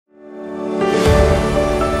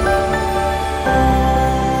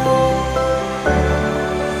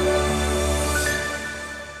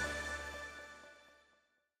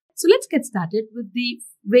get started with the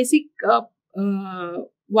basic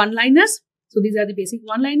one-liners. So these are the basic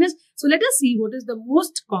one-liners. So let us see what is the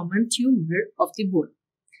most common tumor of the bone.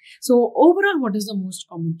 So overall, what is the most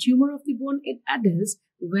common tumor of the bone in adults?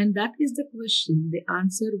 When that is the question, the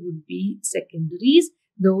answer would be secondaries.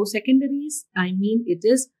 Though secondaries, I mean it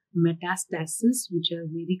is metastasis, which are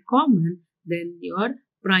very common than your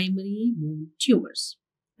primary bone tumors.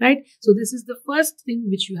 Right? So this is the first thing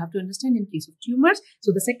which you have to understand in case of tumors.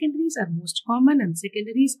 So the secondaries are most common, and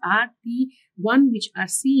secondaries are the one which are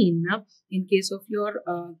seen in case of your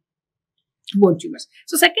bone tumors.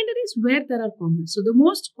 So secondaries where there are common. So the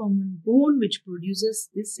most common bone which produces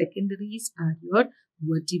these secondaries are your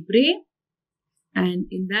vertebrae, and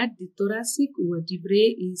in that the thoracic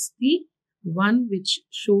vertebrae is the one which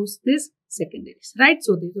shows this secondaries, right?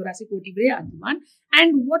 So the thoracic vertebrae are the one.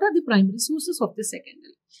 And what are the primary sources of the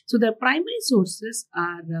secondary? So the primary sources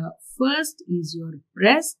are first is your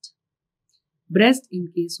breast in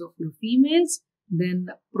case of your females, then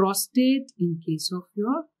prostate in case of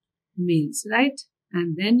your males, right?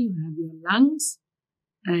 And then you have your lungs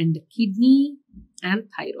and kidney and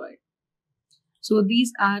thyroid. So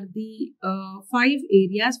these are the 5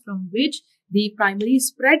 areas from which the primary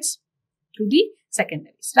spreads to the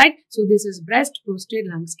secondaries, right? So this is breast, prostate,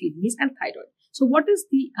 lungs, kidneys and thyroid. So what is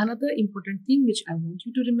the another important thing which I want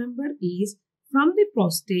you to remember is from the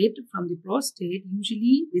prostate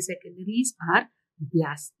usually the secondaries are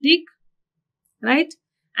blastic, right?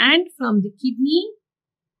 And from the kidney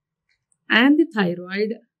and the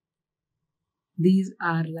thyroid, these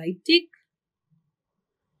are lytic.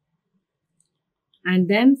 And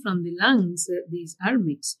then from the lungs, these are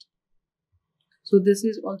mixed. So this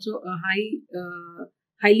is also a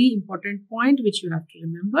highly important point which you have to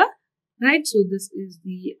remember, right? So this is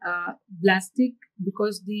the blastic,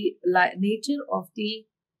 because the nature of the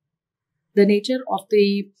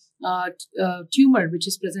tumor which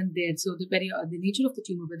is present there. So the nature of the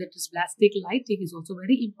tumor, whether it is blastic, lytic, is also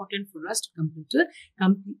very important for us to come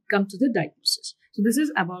to the diagnosis. So this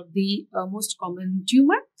is about the most common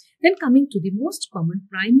tumor. Then coming to the most common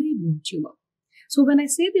primary bone tumor. So when I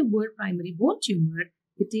say the word primary bone tumor,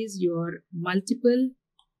 it is your multiple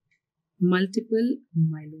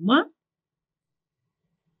myeloma.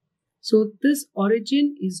 So this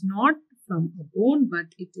origin is not from a bone,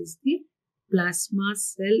 but it is the plasma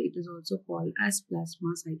cell. It is also called as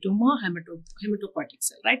plasmacytoma hematopoietic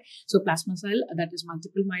cell, right? So plasma cell, that is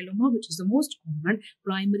multiple myeloma, which is the most common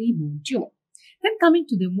primary bone tumor. Then coming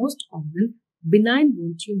to the most common benign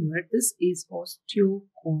bone tumor, this is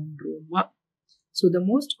osteochondroma. So the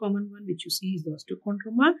most common one which you see is the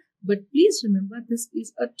osteochondroma, but please remember this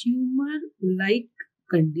is a tumor-like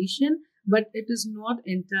condition, but it is not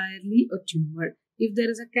entirely a tumor. If there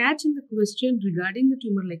is a catch in the question regarding the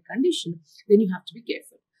tumor-like condition, then you have to be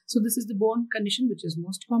careful. So this is the bone condition which is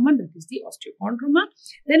most common, that is the osteochondroma.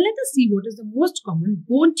 Then let us see what is the most common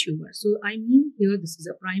bone tumor. So I mean here this is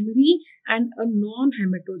a primary and a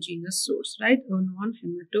non-hematogenous source, right? A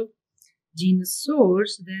non-hematogenous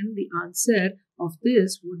source, then the answer of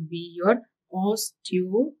this would be your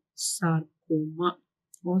osteosarcoma.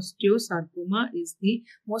 Osteosarcoma is the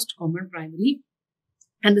most common primary,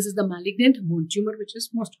 and this is the malignant bone tumor which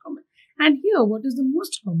is most common. And here, what is the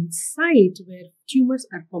most common site where tumors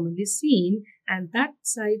are commonly seen? And that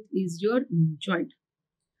site is your knee joint.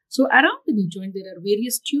 So around the knee joint, there are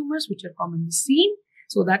various tumors which are commonly seen.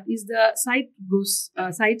 So that is the site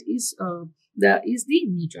is the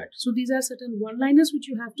knee joint. So these are certain one-liners which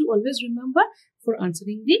you have to always remember for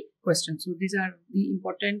answering the question. So these are the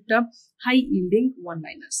important high-yielding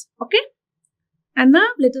one-liners. Okay. And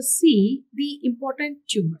now let us see the important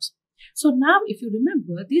tumors. So now if you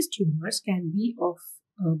remember, these tumors can be of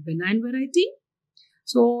a benign variety.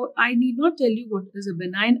 So I need not tell you what is a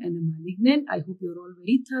benign and a malignant. I hope you're all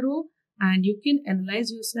very thorough and you can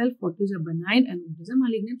analyze yourself what is a benign and what is a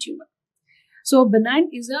malignant tumor. So benign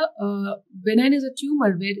is a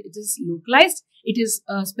tumor where it is localized. It is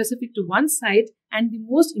specific to one site, and the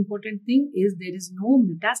most important thing is there is no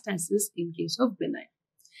metastasis in case of benign.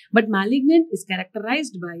 But malignant is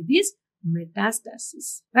characterized by this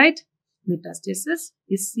metastasis, right? Metastasis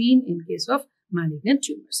is seen in case of malignant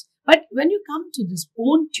tumors. But when you come to this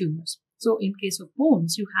bone tumors, so in case of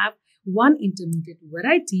bones, you have one intermediate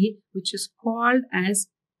variety which is called as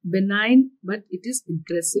benign, but it is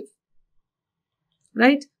aggressive,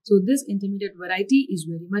 right? So this intermediate variety is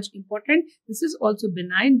very much important. This is also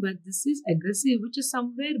benign, but this is aggressive, which is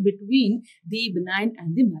somewhere between the benign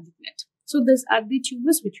and the malignant. So these are the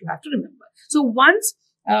tumors which you have to remember. So once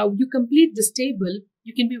you complete this table,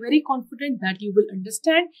 you can be very confident that you will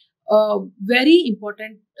understand very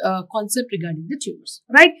important concept regarding the tumors,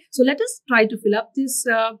 right? So let us try to fill up this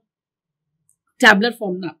tabular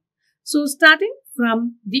form now. So starting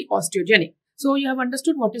from the osteogenic. So you have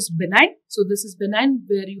understood what is benign. So this is benign,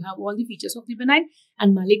 where you have all the features of the benign,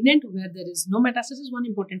 and malignant, where there is no metastasis, one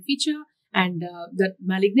important feature, and that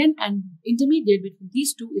malignant and intermediate between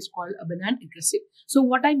these two is called a benign aggressive. So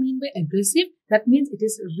what I mean by aggressive, that means it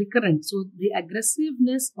is recurrent. So the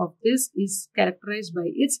aggressiveness of this is characterized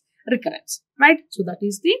by its recurrence, right? So that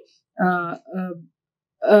is the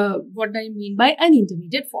what I mean by an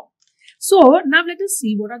intermediate form. So now let us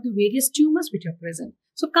see what are the various tumors which are present.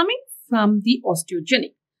 So coming from the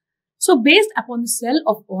osteogenic. So based upon the cell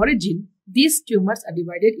of origin, these tumors are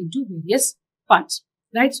divided into various parts,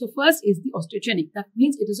 right? So first is the osteogenic. That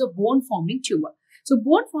means it is a bone forming tumor. So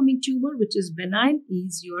bone forming tumor which is benign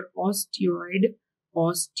is your osteoid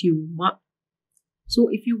osteoma. So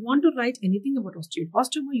if you want to write anything about osteoid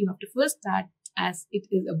osteoma, you have to first start as it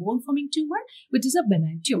is a bone forming tumor which is a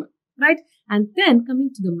benign tumor, right? And then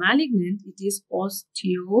coming to the malignant, it is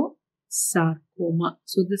osteosarcoma.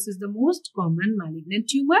 So this is the most common malignant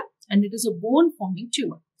tumor, and it is a bone forming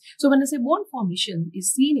tumor. So when I say bone formation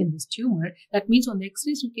is seen in this tumor, that means on the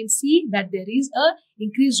x-rays you can see that there is a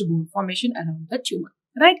increased bone formation around the tumor,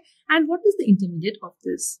 right? And what is the intermediate of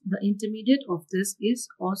this? The intermediate of this is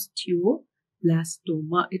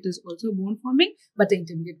osteoblastoma. It is also bone forming, but the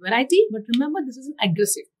intermediate variety. But remember, this is an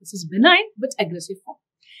aggressive. This is benign but aggressive form.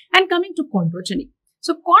 And coming to chondrogenic.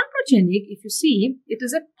 So chondrogenic, if you see, it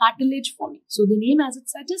is a cartilage forming. So the name as it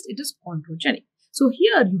suggests, it is chondrogenic. So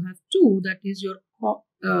here you have two, that is your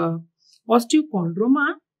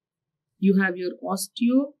osteochondroma, you have your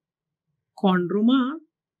osteochondroma,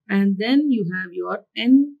 and then you have your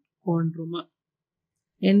enchondroma.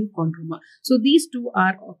 So these two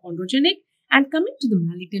are chondrogenic. And coming to the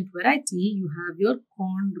malignant variety, you have your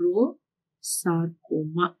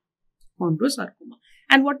chondrosarcoma.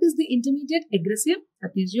 And what is the intermediate aggressive?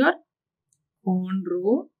 That is your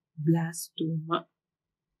chondroblastoma.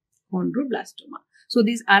 So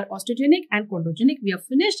these are osteogenic and chondrogenic. We are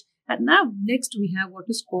finished. And now next we have what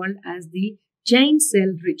is called as the giant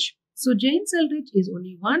cell rich. So giant cell rich is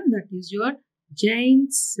only one, that is your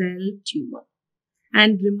giant cell tumor.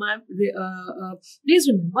 And please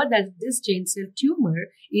remember that this giant cell tumor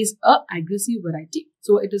is a aggressive variety.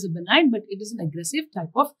 So it is a benign, but it is an aggressive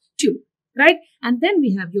type of tumor, right? And then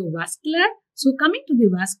we have your vascular. So coming to the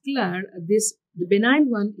vascular, the benign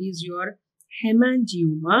one is your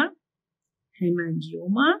hemangioma,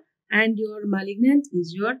 and your malignant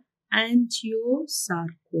is your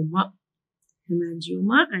angiosarcoma.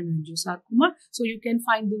 Hemangioma and angiosarcoma. So you can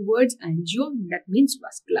find the words angio, that means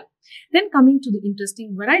vascular. Then coming to the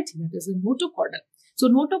interesting variety, that is a notochordal. So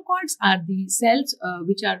notochords are the cells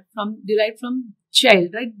which are derived from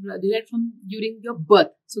child, right? Derived from during your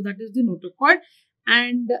birth. So that is the notochord.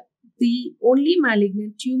 And the only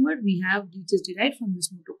malignant tumor we have which is derived from this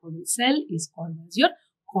notochordal cell is called as your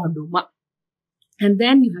chordoma. And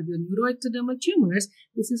then you have your neuroectodermal tumors.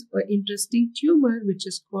 This is an interesting tumor which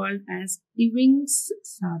is called as Ewing's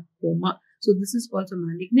sarcoma. So this is also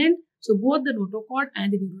malignant. So both the notochord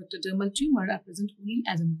and the neuroectodermal tumor are present only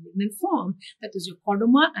as a malignant form. That is your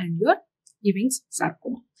chordoma and your Ewing's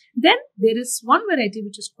sarcoma. Then there is one variety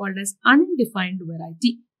which is called as undefined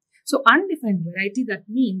variety. So undefined variety, that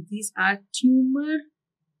means these are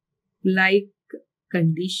tumor-like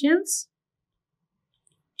conditions.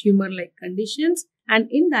 And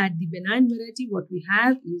in that, the benign variety, what we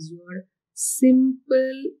have is your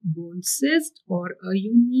simple bone cyst or a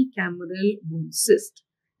unicameral bone cyst,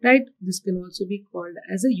 right? This can also be called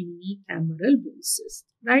as a unicameral bone cyst,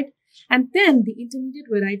 right? And then the intermediate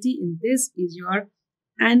variety in this is your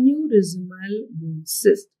aneurysmal bone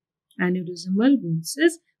cyst.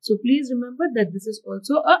 So please remember that this is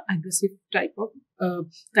also a aggressive type of a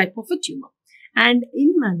tumor. And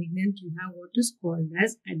in malignant, you have what is called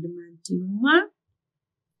as adamantinoma,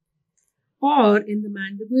 or in the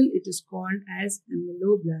mandible, it is called as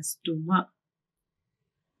ameloblastoma.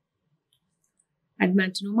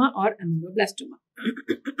 Adamantinoma or ameloblastoma.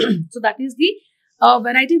 So that is the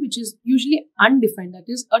variety which is usually undefined, that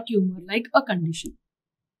is a tumor like a condition.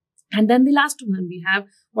 And then the last one, we have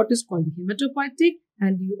what is called the hematopoietic,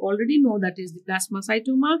 and you already know that is the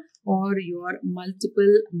plasmacytoma or your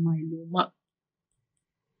multiple myeloma.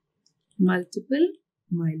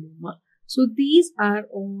 So these are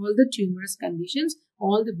all the tumors conditions,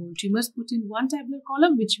 all the bone tumors put in one tabular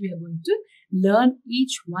column, which we are going to learn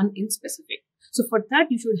each one in specific. So for that,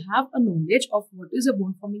 you should have a knowledge of what is a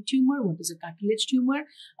bone forming tumor, what is a cartilage tumor,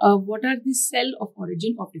 what are the cell of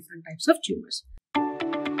origin of different types of tumors.